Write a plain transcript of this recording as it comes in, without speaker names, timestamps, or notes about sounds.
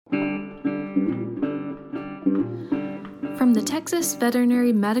From the Texas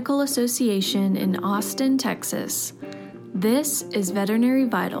Veterinary Medical Association in Austin, Texas, this is Veterinary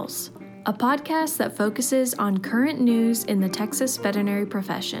Vitals, a podcast that focuses on current news in the Texas veterinary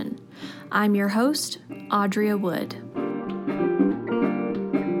profession. I'm your host, Audria Wood.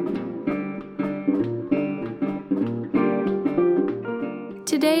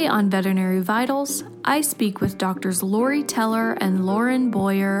 Today on Veterinary Vitals, I speak with Drs. Lori Teller and Lauren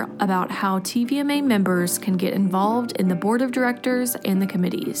Boyer about how TVMA members can get involved in the board of directors and the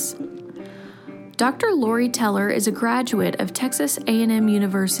committees. Dr. Lori Teller is a graduate of Texas A&M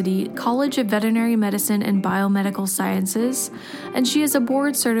University College of Veterinary Medicine and Biomedical Sciences, and she is a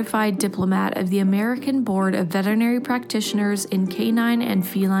board-certified diplomat of the American Board of Veterinary Practitioners in Canine and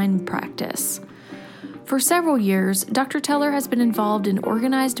Feline Practice. For several years, Dr. Teller has been involved in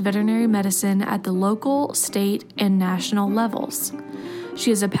organized veterinary medicine at the local, state, and national levels.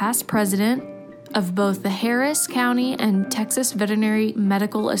 She is a past president of both the Harris County and Texas Veterinary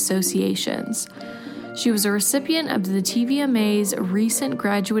Medical Associations. She was a recipient of the TVMA's recent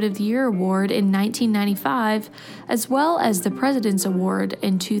Graduate of the Year Award in 1995, as well as the President's Award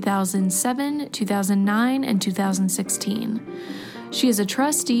in 2007, 2009, and 2016. She is a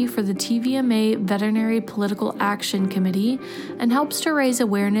trustee for the TVMA Veterinary Political Action Committee and helps to raise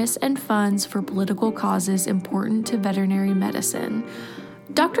awareness and funds for political causes important to veterinary medicine.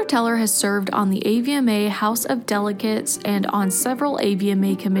 Dr. Teller has served on the AVMA House of Delegates and on several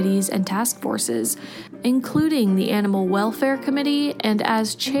AVMA committees and task forces, including the Animal Welfare Committee and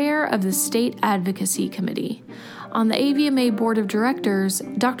as chair of the State Advocacy Committee. On the AVMA Board of Directors,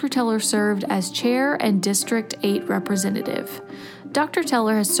 Dr. Teller served as chair and District 8 representative. Dr.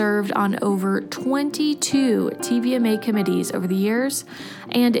 Teller has served on over 22 TVMA committees over the years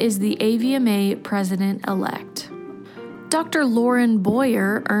and is the AVMA president-elect. Dr. Lauren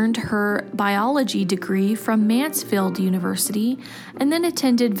Boyer earned her biology degree from Mansfield University and then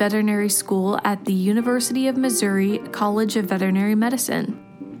attended veterinary school at the University of Missouri College of Veterinary Medicine.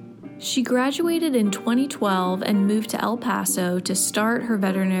 She graduated in 2012 and moved to El Paso to start her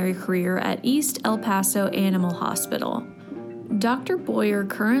veterinary career at East El Paso Animal Hospital. Dr. Boyer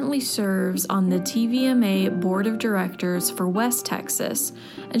currently serves on the TVMA Board of Directors for West Texas,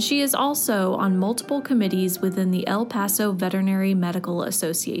 and she is also on multiple committees within the El Paso Veterinary Medical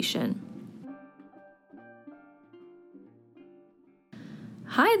Association.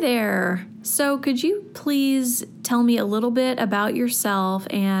 Hi there! So could you please tell me a little bit about yourself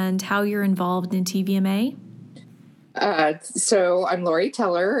and how you're involved in TVMA? So I'm Lori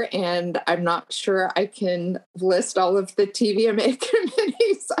Teller, and I'm not sure I can list all of the TVMA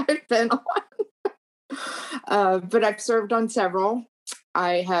committees I've been on, but I've served on several.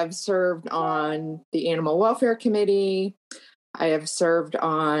 I have served on the Animal Welfare Committee. I have served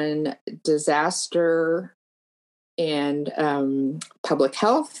on disaster and public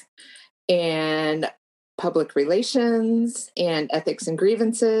health and public relations and ethics and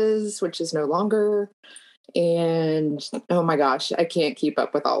grievances, which is no longer. And oh my gosh, I can't keep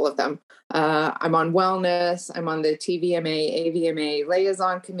up with all of them. I'm on wellness. I'm on the TVMA AVMA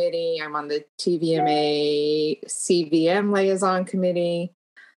liaison committee. I'm on the TVMA CVM liaison committee.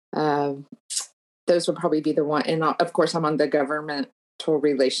 Those would probably be the one. And of course, I'm on the governmental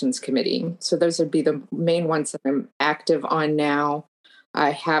relations committee. So those would be the main ones that I'm active on now.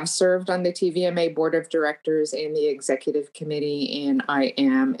 I have served on the TVMA Board of Directors and the Executive Committee, and I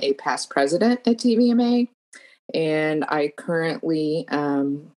am a past president at TVMA. And I currently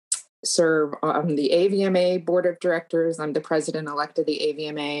serve on the AVMA Board of Directors. I'm the president-elect of the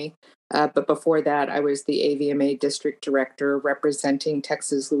AVMA. But before that, I was the AVMA District Director representing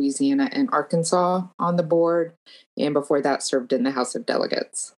Texas, Louisiana, and Arkansas on the board. And before that, served in the House of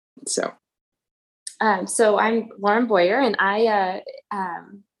Delegates. So I'm Lauren Boyer, and I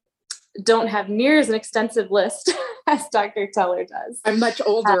don't have near as an extensive list as Dr. Teller does. I'm much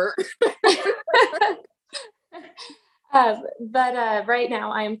older. But right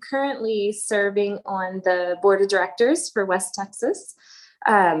now I'm currently serving on the board of directors for West Texas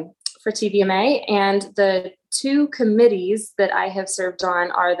for TVMA, and the two committees that I have served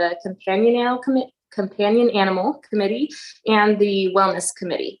on are the Companion Animal Committee and the Wellness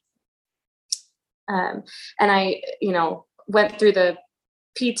Committee. And I, went through the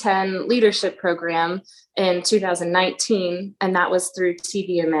P10 leadership program in 2019, and that was through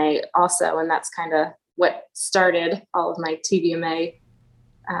TVMA also, and that's kind of what started all of my TVMA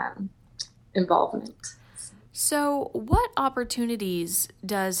involvement. So what opportunities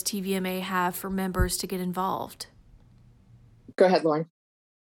does TVMA have for members to get involved? Go ahead, Lauren.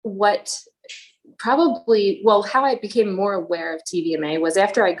 How I became more aware of TVMA was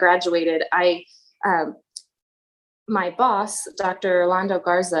after I graduated, my boss, Dr. Orlando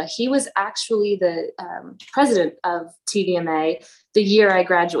Garza, he was actually the president of TVMA the year I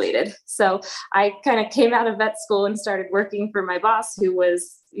graduated. So I kind of came out of vet school and started working for my boss, who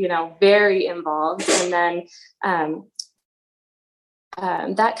was, very involved. And then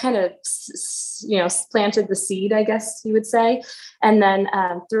that kind of, planted the seed, I guess you would say. And then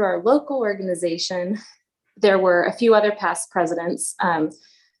through our local organization, there were a few other past presidents,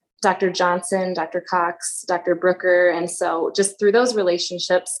 Dr. Johnson, Dr. Cox, Dr. Brooker. And so just through those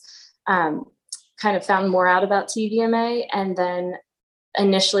relationships, kind of found more out about TVMA. And then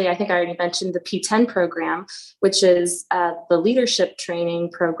initially, I think I already mentioned the P10 program, which is the leadership training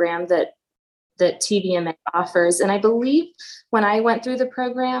program that TVMA offers. And I believe when I went through the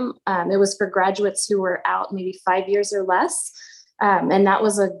program, it was for graduates who were out maybe 5 years or less. And that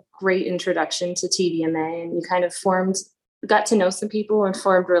was a great introduction to TVMA. And you kind of got to know some people and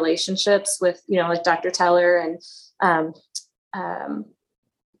formed relationships with, like Dr. Teller and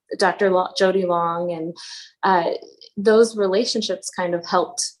Dr. Jody Long. And those relationships kind of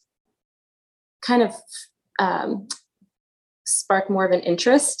helped spark more of an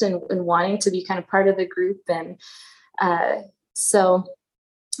interest in wanting to be kind of part of the group. And so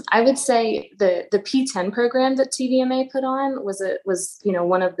I would say the P10 program that TVMA put on was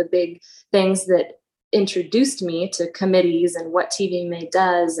one of the big things that introduced me to committees and what TVMA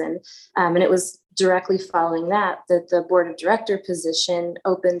does. And it was directly following that the board of director position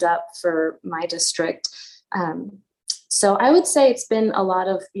opened up for my district. So I would say it's been a lot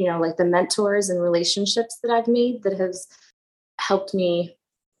of, like the mentors and relationships that I've made that has helped me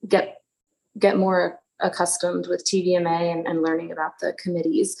get more accustomed with TVMA and learning about the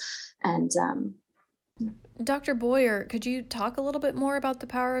committees. And Dr. Boyer, could you talk a little bit more about the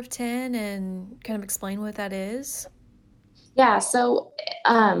Power of 10 and kind of explain what that is? Yeah, so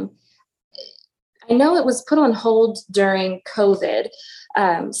I know it was put on hold during COVID,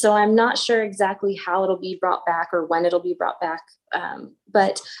 so I'm not sure exactly how it'll be brought back or when it'll be brought back.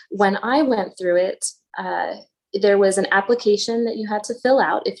 But when I went through it, there was an application that you had to fill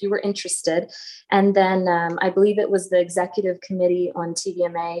out if you were interested. And then I believe it was the executive committee on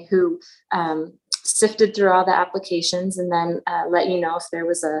TVMA who sifted through all the applications and then let you know if there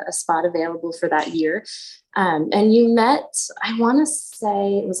was a spot available for that year. And you met, I want to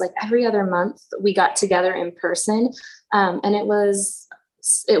say it was like every other month we got together in person. And it was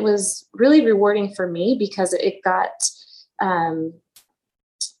really rewarding for me because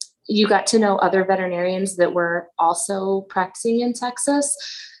you got to know other veterinarians that were also practicing in Texas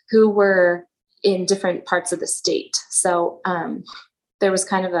who were in different parts of the state. So there was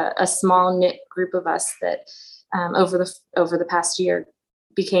kind of a small knit group of us that over the past year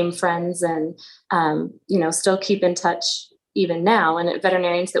became friends and, still keep in touch even now, and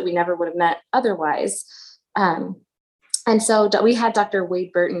veterinarians that we never would have met otherwise. And so we had Dr.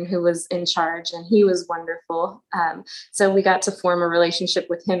 Wade Burton, who was in charge, and he was wonderful. So we got to form a relationship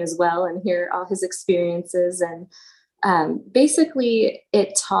with him as well and hear all his experiences. And basically,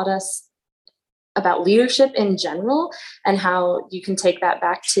 it taught us about leadership in general and how you can take that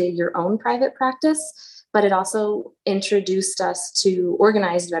back to your own private practice. But it also introduced us to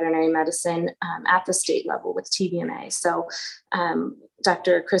organized veterinary medicine at the state level with TVMA. So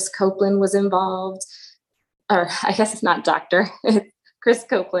Dr. Chris Copeland was involved. Or I guess it's not doctor, Chris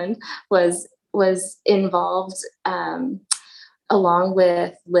Copeland was involved along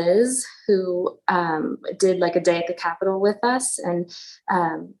with Liz, who did like a day at the Capitol with us. And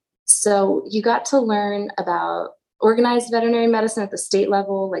so you got to learn about organized veterinary medicine at the state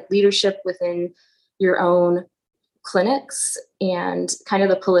level, like leadership within your own clinics and kind of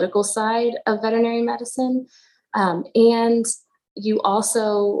the political side of veterinary medicine. And you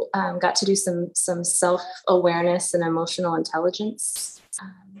also got to do some self-awareness and emotional intelligence.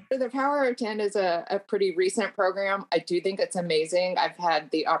 The Power of 10 is a pretty recent program. I do think it's amazing. I've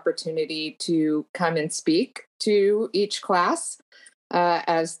had the opportunity to come and speak to each class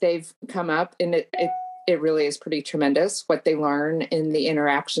as they've come up, and it really is pretty tremendous what they learn in the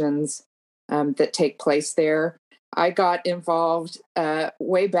interactions that take place there. I got involved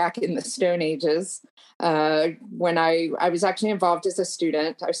way back in the Stone Ages when I was actually involved as a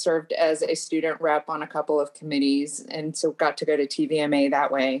student. I served as a student rep on a couple of committees, and so got to go to TVMA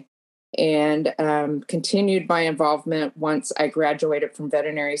that way, and continued my involvement once I graduated from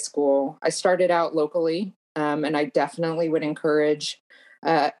veterinary school. I started out locally, and I definitely would encourage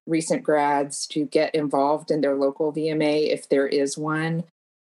recent grads to get involved in their local VMA if there is one.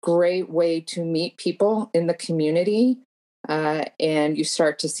 Great way to meet people in the community, and you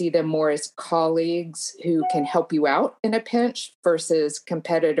start to see them more as colleagues who can help you out in a pinch versus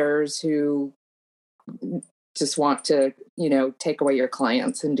competitors who just want to, take away your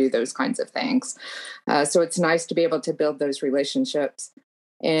clients and do those kinds of things. So it's nice to be able to build those relationships.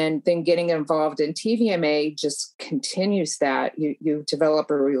 And then getting involved in TVMA just continues that. You develop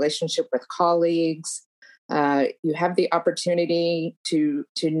a relationship with colleagues. You have the opportunity to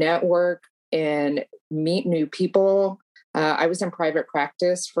network and meet new people. I was in private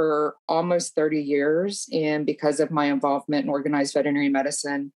practice for almost 30 years. And because of my involvement in organized veterinary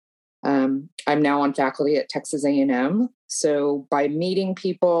medicine, I'm now on faculty at Texas A&M. So by meeting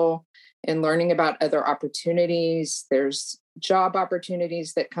people and learning about other opportunities, there's job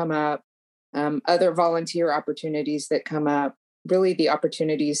opportunities that come up, other volunteer opportunities that come up, really the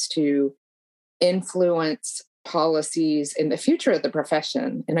opportunities to influence policies in the future of the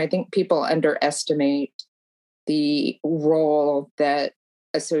profession. And I think people underestimate the role that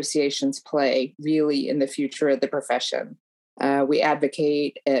associations play really in the future of the profession. We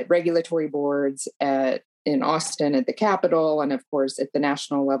advocate at regulatory boards in Austin at the Capitol, and of course at the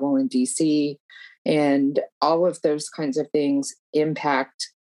national level in DC. And all of those kinds of things impact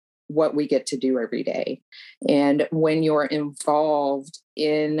what we get to do every day. And when you're involved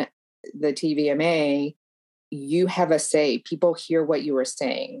in the TVMA, you have a say. People hear what you are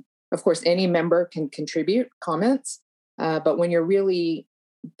saying. Of course, any member can contribute comments, but when you're really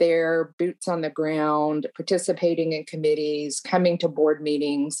there, boots on the ground, participating in committees, coming to board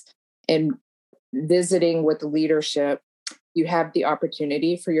meetings, and visiting with leadership, you have the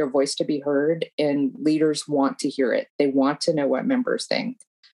opportunity for your voice to be heard, and leaders want to hear it. They want to know what members think.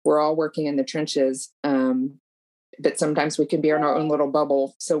 We're all working in the trenches, but sometimes we can be in our own little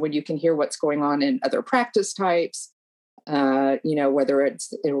bubble. So when you can hear what's going on in other practice types, whether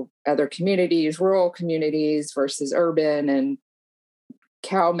it's other communities, rural communities versus urban, and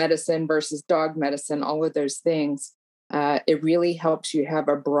cow medicine versus dog medicine, all of those things, it really helps you have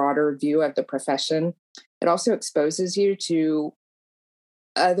a broader view of the profession. It also exposes you to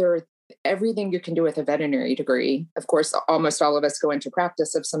everything you can do with a veterinary degree. Of course, almost all of us go into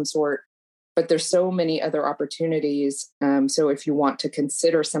practice of some sort, but there's so many other opportunities. So if you want to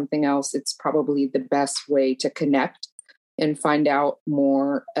consider something else, it's probably the best way to connect and find out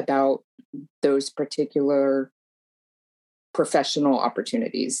more about those particular professional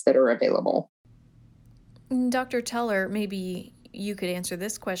opportunities that are available. Dr. Teller, maybe you could answer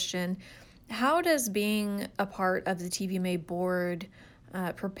this question. How does being a part of the TVMA board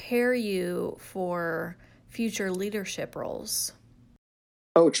prepare you for future leadership roles?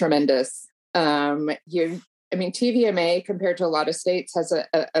 Oh, tremendous. TVMA compared to a lot of states has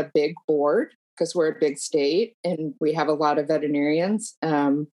a big board because we're a big state and we have a lot of veterinarians.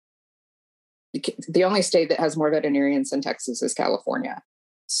 The only state that has more veterinarians than Texas is California.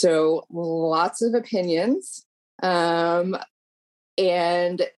 So lots of opinions. And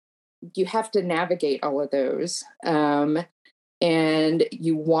you have to navigate all of those. And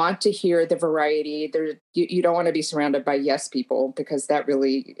you want to hear the variety. You don't want to be surrounded by yes people because that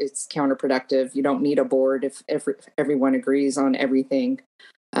really is counterproductive. You don't need a board if everyone agrees on everything.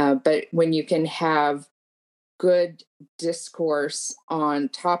 But when you can have good discourse on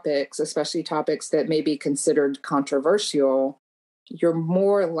topics, especially topics that may be considered controversial, you're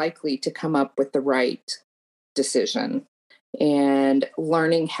more likely to come up with the right decision. And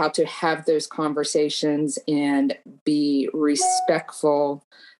learning how to have those conversations and be respectful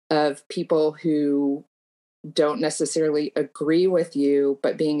of people who don't necessarily agree with you,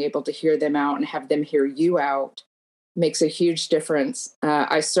 but being able to hear them out and have them hear you out makes a huge difference.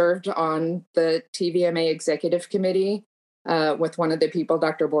 I served on the TVMA executive committee with one of the people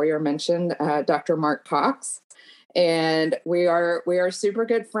Dr. Boyer mentioned, Dr. Mark Cox, and we are super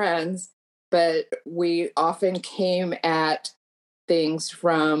good friends. But we often came at things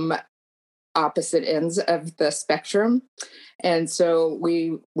from opposite ends of the spectrum. And so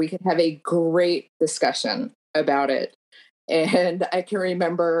we could have a great discussion about it. And I can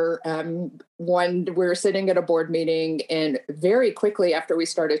remember we were sitting at a board meeting, and very quickly after we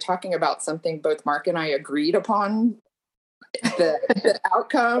started talking about something, both Mark and I agreed upon the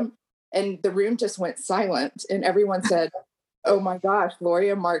outcome, and the room just went silent. And everyone said, "Oh my gosh, Lori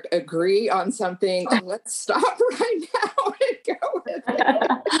and Mark agree on something. Let's stop right now and go with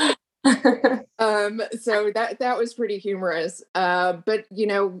it." So that was pretty humorous. But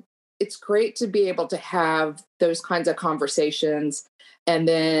it's great to be able to have those kinds of conversations. And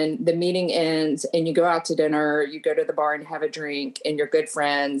then the meeting ends and you go out to dinner, you go to the bar and have a drink, and you're good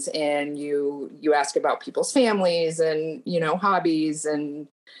friends, and you ask about people's families and, hobbies, and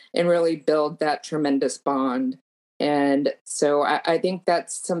really build that tremendous bond. And so I think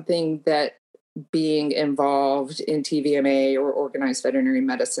that's something that being involved in TVMA or organized veterinary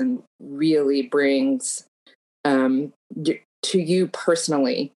medicine really brings to you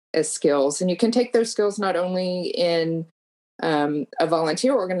personally as skills. And you can take those skills not only in a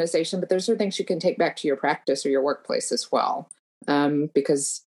volunteer organization, but those are things you can take back to your practice or your workplace as well.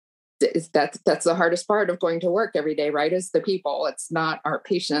 Because that's the hardest part of going to work every day, right? Is the people. It's not our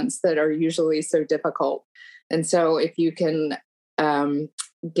patients that are usually so difficult. And so if you can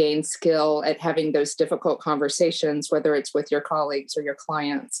gain skill at having those difficult conversations, whether it's with your colleagues or your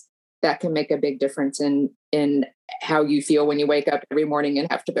clients, that can make a big difference in how you feel when you wake up every morning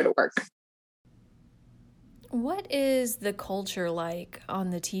and have to go to work. What is the culture like on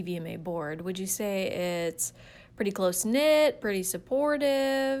the TVMA board? Would you say it's pretty close-knit, pretty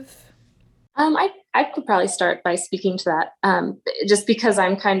supportive? I could probably start by speaking to that, just because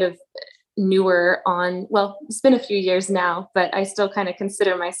I'm kind of newer on, well, it's been a few years now, but I still kind of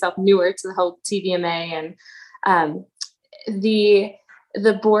consider myself newer to the whole TVMA. And the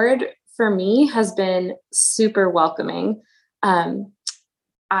board for me has been super welcoming.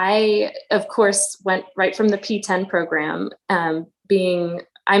 I, of course, went right from the P10 program,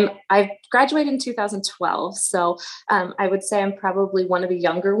 I graduated in 2012. So I would say I'm probably one of the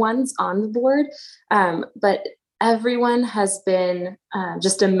younger ones on the board. But everyone has been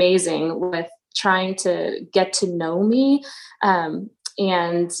just amazing with trying to get to know me,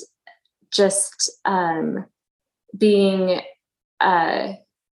 and just being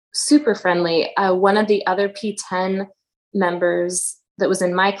super friendly. One of the other P10 members that was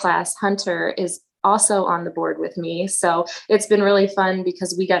in my class, Hunter, is also on the board with me. So it's been really fun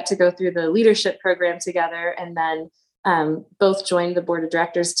because we got to go through the leadership program together and then both joined the board of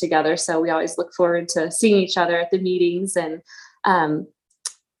directors together. So we always look forward to seeing each other at the meetings. And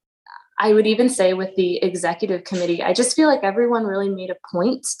I would even say with the executive committee, I just feel like everyone really made a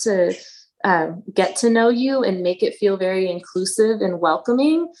point to get to know you and make it feel very inclusive and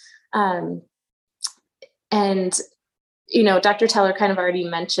welcoming. And you know, Dr. Teller kind of already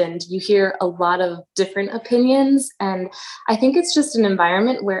mentioned, you hear a lot of different opinions. And I think it's just an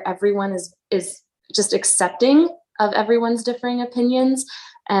environment where everyone is just accepting of everyone's differing opinions.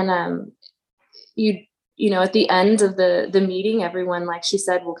 And you know, at the end of the meeting, everyone, like she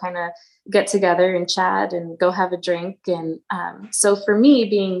said, will kind of get together and chat and go have a drink. And so for me,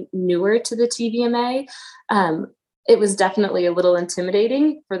 being newer to the TVMA, it was definitely a little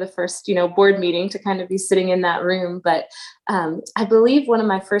intimidating for the first, you know, board meeting to kind of be sitting in that room. But I believe one of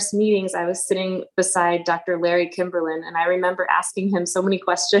my first meetings, I was sitting beside Dr. Larry Kimberlin, and I remember asking him so many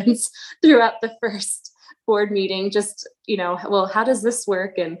questions throughout the first board meeting, just, you know, well, how does this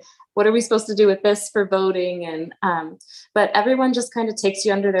work? And what are we supposed to do with this for voting? And but everyone just kind of takes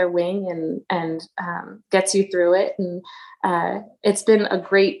you under their wing and gets you through it. And it's been a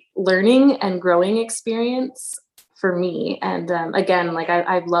great learning and growing experience for me. And again, like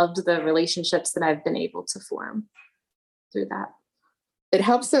I've loved the relationships that I've been able to form through that. It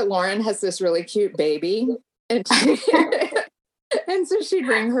helps that Lauren has this really cute baby, and and so she'd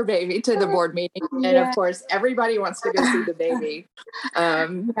bring her baby to the board meeting, and of course everybody wants to go see the baby.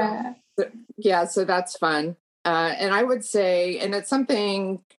 So that's fun. And I would say, and it's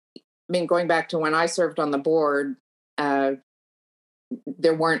something, I mean, going back to when I served on the board,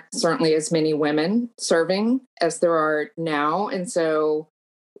 there weren't certainly as many women serving as there are now. And so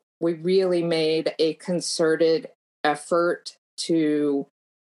we really made a concerted effort to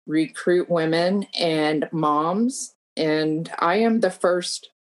recruit women and moms. And I am the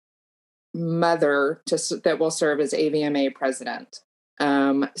first mother that will serve as AVMA president.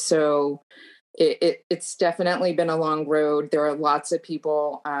 So it's definitely been a long road. There are lots of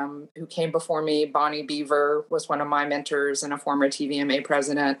people who came before me. Bonnie Beaver was one of my mentors and a former TVMA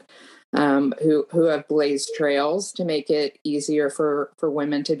president, who have blazed trails to make it easier for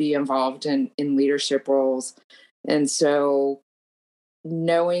women to be involved in leadership roles. And so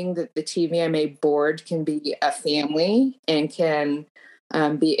knowing that the TVMA board can be a family and can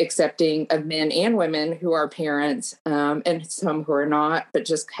be accepting of men and women who are parents, and some who are not, but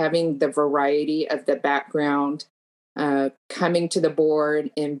just having the variety of the background, coming to the board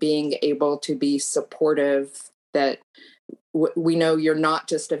and being able to be supportive, that we know you're not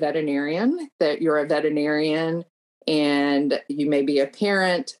just a veterinarian, that you're a veterinarian and you may be a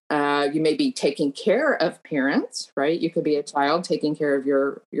parent, you may be taking care of parents, right? You could be a child taking care of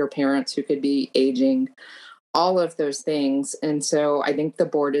your parents who could be aging, all of those things. And so I think the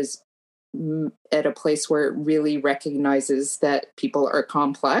board is at a place where it really recognizes that people are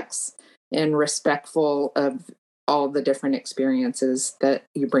complex and respectful of all the different experiences that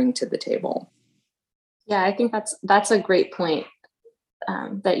you bring to the table. Yeah, I think that's a great point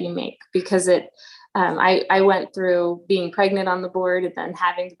that you make, because it I went through being pregnant on the board and then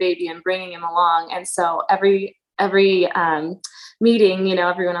having the baby and bringing him along. And so every meeting,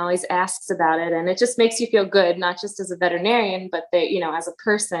 everyone always asks about it, and it just makes you feel good, not just as a veterinarian, but as a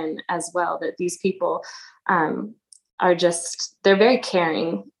person as well, that these people they're very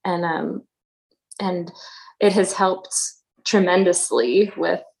caring, and it has helped tremendously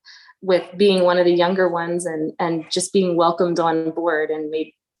with being one of the younger ones and just being welcomed on board and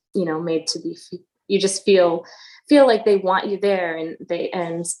made to be, you just feel like they want you there,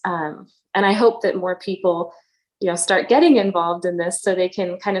 and I hope that more people start getting involved in this so they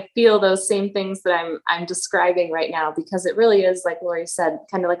can kind of feel those same things that I'm describing right now, because it really is, like Lori said,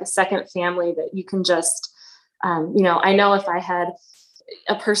 kind of like a second family that you can just, I know if I had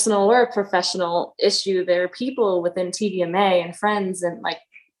a personal or a professional issue, there are people within TVMA and friends and like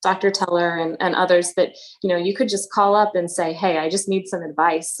Dr. Teller and others that, you could just call up and say, hey, I just need some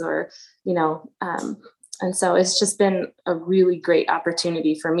advice, or, and so it's just been a really great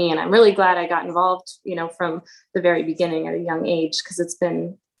opportunity for me. And I'm really glad I got involved, from the very beginning at a young age, because it's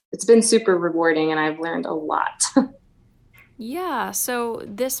been super rewarding and I've learned a lot. Yeah, so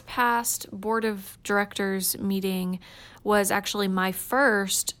this past board of directors meeting was actually my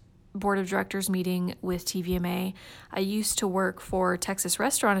first board of directors meeting with TVMA. I used to work for Texas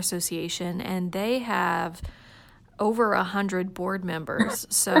Restaurant Association, and they have over 100 board members.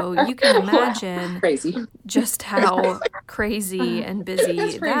 So you can imagine crazy. Just how crazy and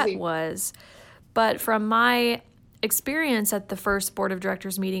busy that was. But from my experience at the first board of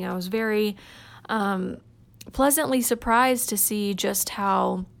directors meeting, I was very pleasantly surprised to see just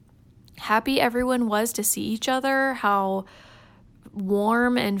how happy everyone was to see each other, how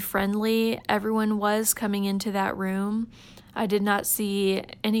warm and friendly everyone was coming into that room. I did not see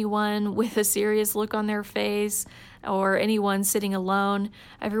anyone with a serious look on their face or anyone sitting alone.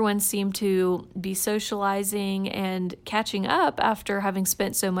 Everyone seemed to be socializing and catching up after having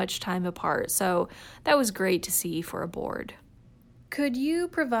spent so much time apart. So that was great to see for a board. Could you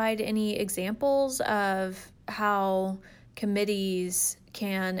provide any examples of how committees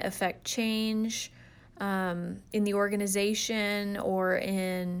can affect change in the organization or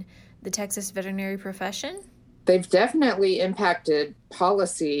in the Texas veterinary profession? They've definitely impacted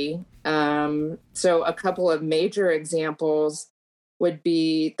policy. So a couple of major examples would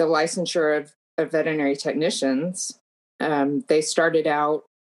be the licensure of veterinary technicians. They started out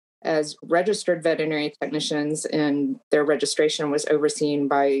as registered veterinary technicians, and their registration was overseen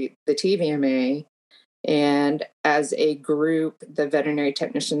by the TVMA. And as a group, the veterinary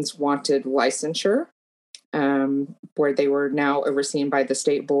technicians wanted licensure, where they were now overseen by the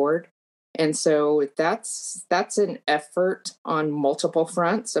state board. And so that's an effort on multiple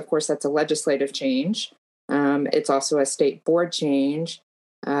fronts. Of course, that's a legislative change. It's also a state board change,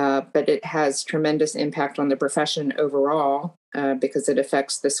 but it has tremendous impact on the profession overall because it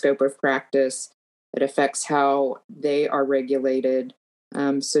affects the scope of practice. It affects how they are regulated.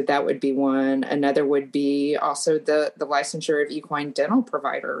 So that would be one. Another would be also the licensure of equine dental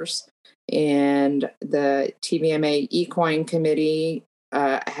providers. And the TVMA Equine Committee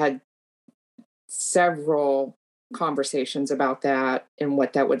had several conversations about that and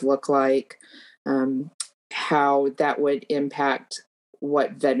what that would look like, how that would impact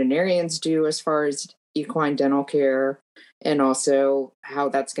what veterinarians do as far as equine dental care, and also how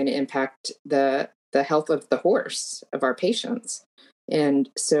that's going to impact the health of the horse of our patients. And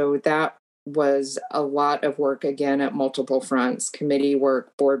so that was a lot of work, again, at multiple fronts: committee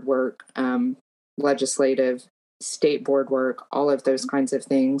work, board work, legislative, state board work, all of those kinds of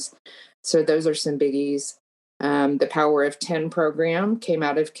things. So those are some biggies. The Power of 10 program came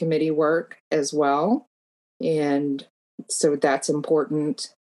out of committee work as well. And so that's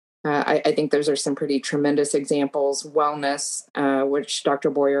important. I think those are some pretty tremendous examples. Wellness, which Dr.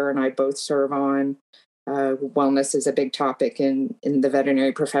 Boyer and I both serve on. Wellness is a big topic in the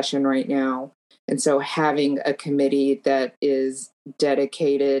veterinary profession right now. And so having a committee that is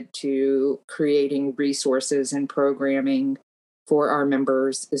dedicated to creating resources and programming for our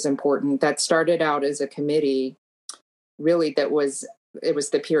members is important. That started out as a committee, really, it was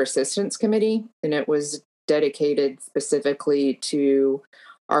the Peer Assistance Committee, and it was dedicated specifically to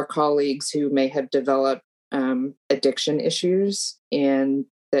our colleagues who may have developed addiction issues, and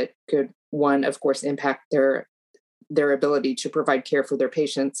that could, one, of course, impact their ability to provide care for their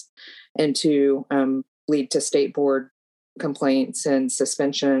patients, and two, lead to state board complaints and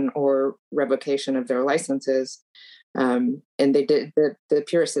suspension or revocation of their licenses. And they did, the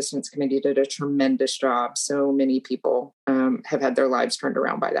Peer Assistance Committee did a tremendous job. So many people have had their lives turned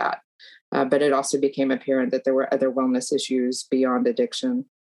around by that. But it also became apparent that there were other wellness issues beyond addiction.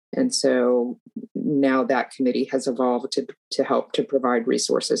 And so now that committee has evolved to help to provide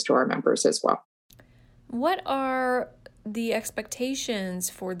resources to our members as well. What are the expectations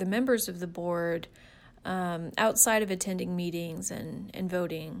for the members of the board outside of attending meetings and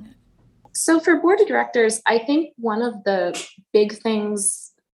voting? So for board of directors, I think one of the big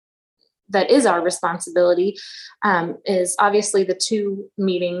things that is our responsibility is obviously the 2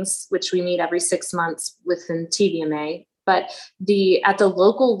 meetings, which we meet every 6 months within TVMA, but at the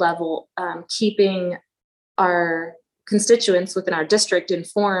local level, keeping our constituents within our district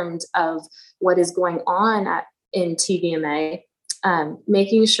informed of what is going on in TVMA,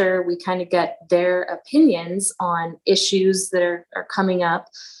 making sure we kind of get their opinions on issues that are coming up,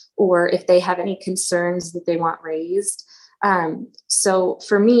 or if they have any concerns that they want raised. So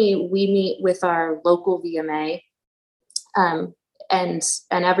for me, we meet with our local VMA, and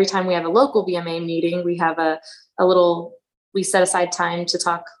every time we have a local VMA meeting, we have we set aside time to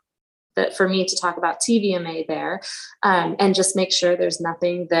talk for me to talk about TVMA there, and just make sure there's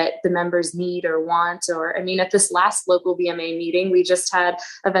nothing that the members need or want. At this last local VMA meeting, we just had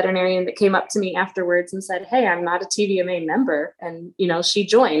a veterinarian that came up to me afterwards and said, "Hey, I'm not a TVMA member." And, she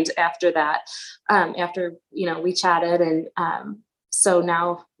joined after that, after, we chatted. And so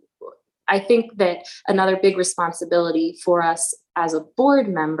now I think that another big responsibility for us as a board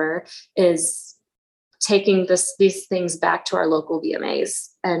member is taking these things back to our local VMAs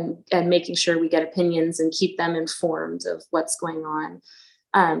and making sure we get opinions and keep them informed of what's going on.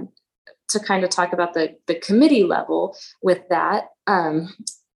 To kind of talk about the committee level with that,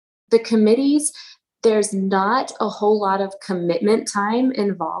 the committees, there's not a whole lot of commitment time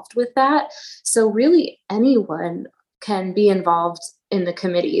involved with that. So really anyone can be involved in the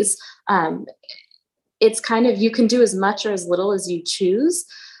committees. It's kind of, you can do as much or as little as you choose.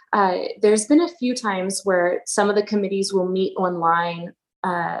 There's been a few times where some of the committees will meet online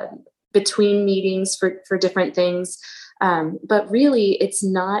between meetings for different things. But really, it's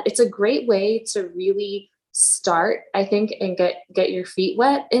a great way to really start, I think, and get your feet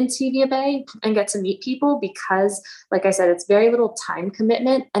wet in TVMA and get to meet people, because, like I said, it's very little time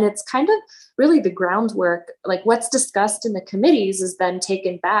commitment, and it's kind of really the groundwork. Like what's discussed in the committees is then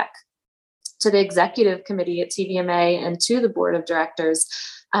taken back to the executive committee at TVMA and to the board of directors.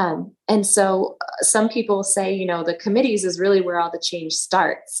 And so some people say, the committees is really where all the change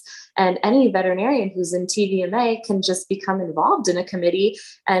starts. And any veterinarian who's in TVMA can just become involved in a committee,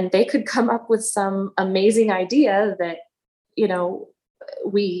 and they could come up with some amazing idea that,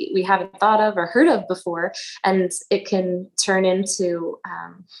 we haven't thought of or heard of before. And it can turn into,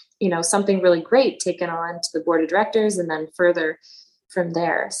 something really great taken on to the board of directors and then further from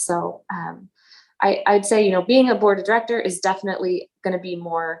there. So, I'd say, being a board of director is definitely going to be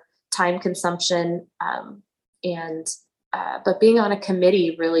more time consumption. But being on a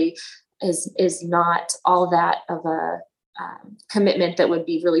committee really is not all that of a commitment that would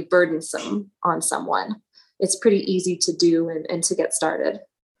be really burdensome on someone. It's pretty easy to do and to get started.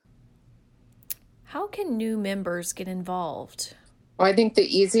 How can new members get involved? Well, I think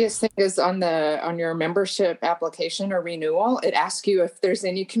the easiest thing is on your membership application or renewal, it asks you if there's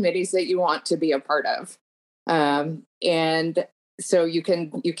any committees that you want to be a part of. And so you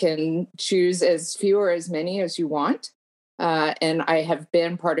can choose as few or as many as you want. And I have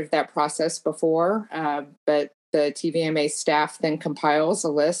been part of that process before, but the TVMA staff then compiles a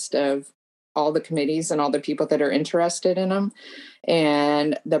list of all the committees and all the people that are interested in them.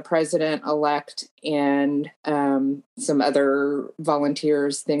 And the president-elect and some other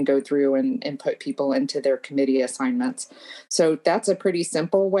volunteers then go through and put people into their committee assignments. So that's a pretty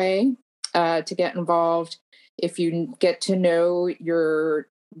simple way to get involved. If you get to know your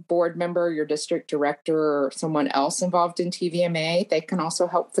board member, your district director, or someone else involved in TVMA, they can also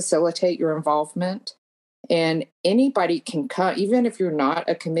help facilitate your involvement. And anybody can come, even if you're not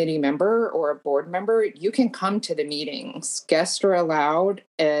a committee member or a board member, you can come to the meetings. Guests are allowed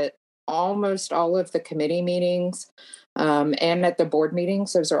at almost all of the committee meetings and at the board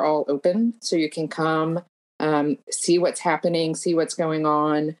meetings. Those are all open. So you can come, see what's happening, see what's going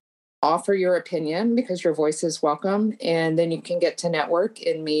on, offer your opinion because your voice is welcome. And then you can get to network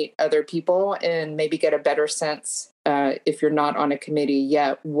and meet other people and maybe get a better sense, if you're not on a committee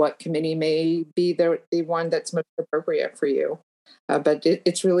yet, what committee may be the one that's most appropriate for you. But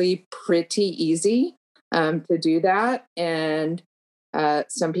it's really pretty easy to do that. And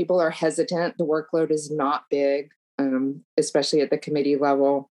some people are hesitant. The workload is not big, especially at the committee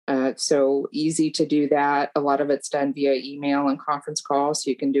level. So easy to do that. A lot of it's done via email and conference calls.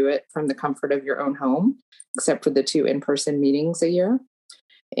 So you can do it from the comfort of your own home, except for the 2 in-person meetings a year.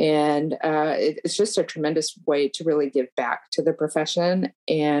 And it's just a tremendous way to really give back to the profession.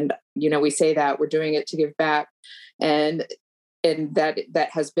 And, we say that we're doing it to give back. And that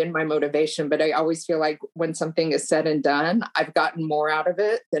has been my motivation. But I always feel like when something is said and done, I've gotten more out of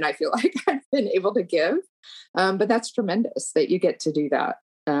it than I feel like I've been able to give. But that's tremendous that you get to do that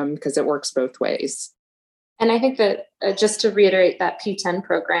because it works both ways. And I think that just to reiterate that P10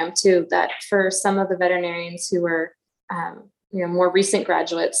 program too, that for some of the veterinarians who are, more recent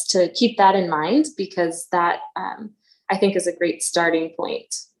graduates, to keep that in mind, because that I think is a great starting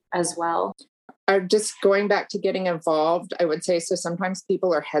point as well. Just going back to getting involved, I would say, so sometimes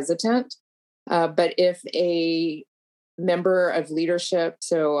people are hesitant, but if a member of leadership,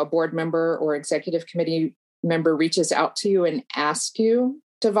 so a board member or executive committee member reaches out to you and asks you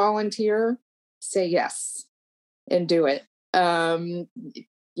to volunteer, say yes and do it.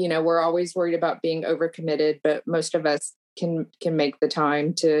 We're always worried about being overcommitted, but most of us can make the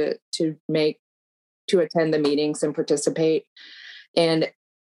time to attend the meetings and participate. And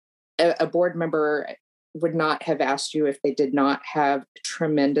a board member would not have asked you if they did not have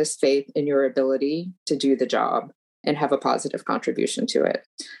tremendous faith in your ability to do the job and have a positive contribution to it.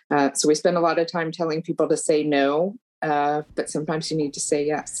 So we spend a lot of time telling people to say no, but sometimes you need to say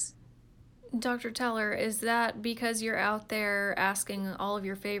yes. Dr. Teller, is that because you're out there asking all of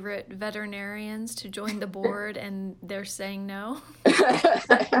your favorite veterinarians to join the board and they're saying no?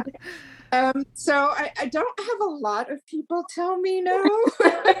 So I don't have a lot of people tell me no.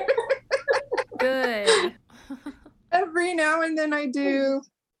 Good. Every now and then I do.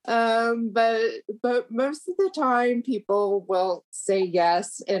 But most of the time people will say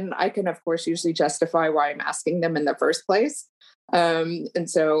yes. And I can, of course, usually justify why I'm asking them in the first place. And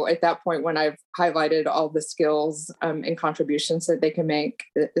so at that point, when I've highlighted all the skills and contributions that they can make,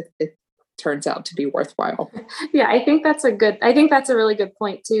 it turns out to be worthwhile. Yeah, I think that's a really good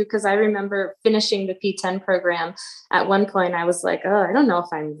point too, because I remember finishing the P10 program. At one point, I was like, I don't know if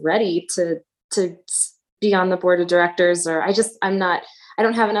I'm ready to be on the board of directors, or I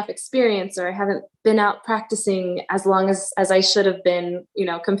don't have enough experience, or I haven't been out practicing as long as I should have been,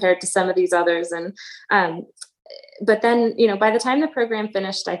 compared to some of these others. And, but then, by the time the program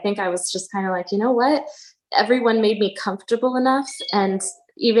finished, I think I was just kind of like, you know what, everyone made me comfortable enough. And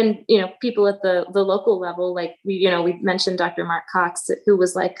even, people at the local level, like we mentioned Dr. Mark Cox, who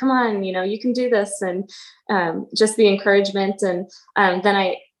was like, come on, you can do this. And just the encouragement. And then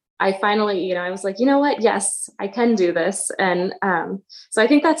I finally, I was like, you know what? Yes, I can do this. And so I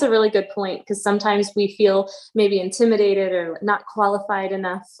think that's a really good point, because sometimes we feel maybe intimidated or not qualified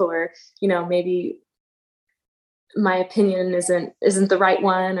enough, or, maybe my opinion isn't the right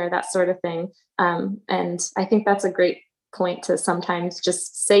one, or that sort of thing. And I think that's a great point to sometimes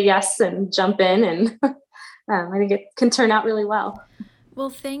just say yes and jump in. And I think it can turn out really well. Well,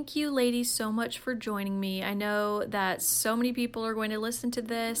 thank you, ladies, so much for joining me. I know that so many people are going to listen to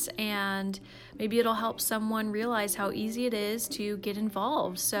this, and maybe it'll help someone realize how easy it is to get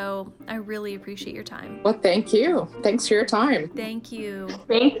involved. So I really appreciate your time. Well, thank you. Thanks for your time. Thank you.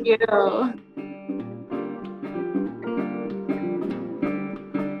 Thank you.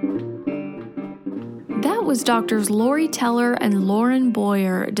 That was Drs. Lori Teller and Lauren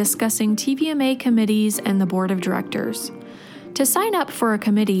Boyer discussing TVMA committees and the board of directors. To sign up for a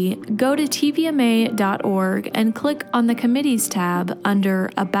committee, go to tvma.org and click on the Committees tab under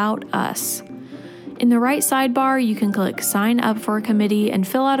About Us. In the right sidebar, you can click Sign Up for a Committee and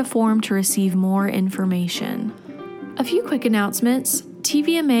fill out a form to receive more information. A few quick announcements.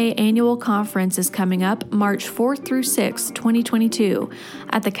 TVMA Annual Conference is coming up March 4th through 6th, 2022,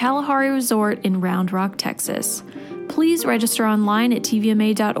 at the Kalahari Resort in Round Rock, Texas. Please register online at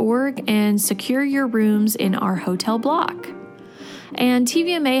tvma.org and secure your rooms in our hotel block. And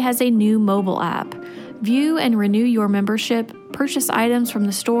TVMA has a new mobile app. View and renew your membership, purchase items from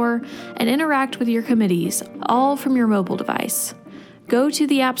the store, and interact with your committees, all from your mobile device. Go to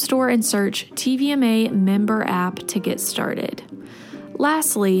the App Store and search TVMA Member App to get started.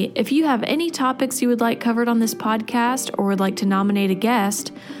 Lastly, if you have any topics you would like covered on this podcast or would like to nominate a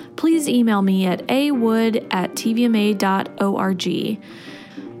guest, please email me at awood@tvma.org.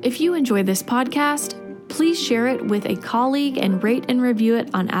 If you enjoy this podcast, please share it with a colleague and rate and review it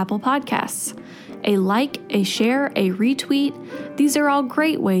on Apple Podcasts. A like, a share, a retweet, these are all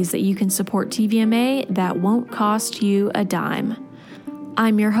great ways that you can support TVMA that won't cost you a dime.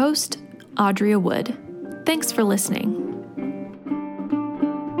 I'm your host, Audrey Wood. Thanks for listening.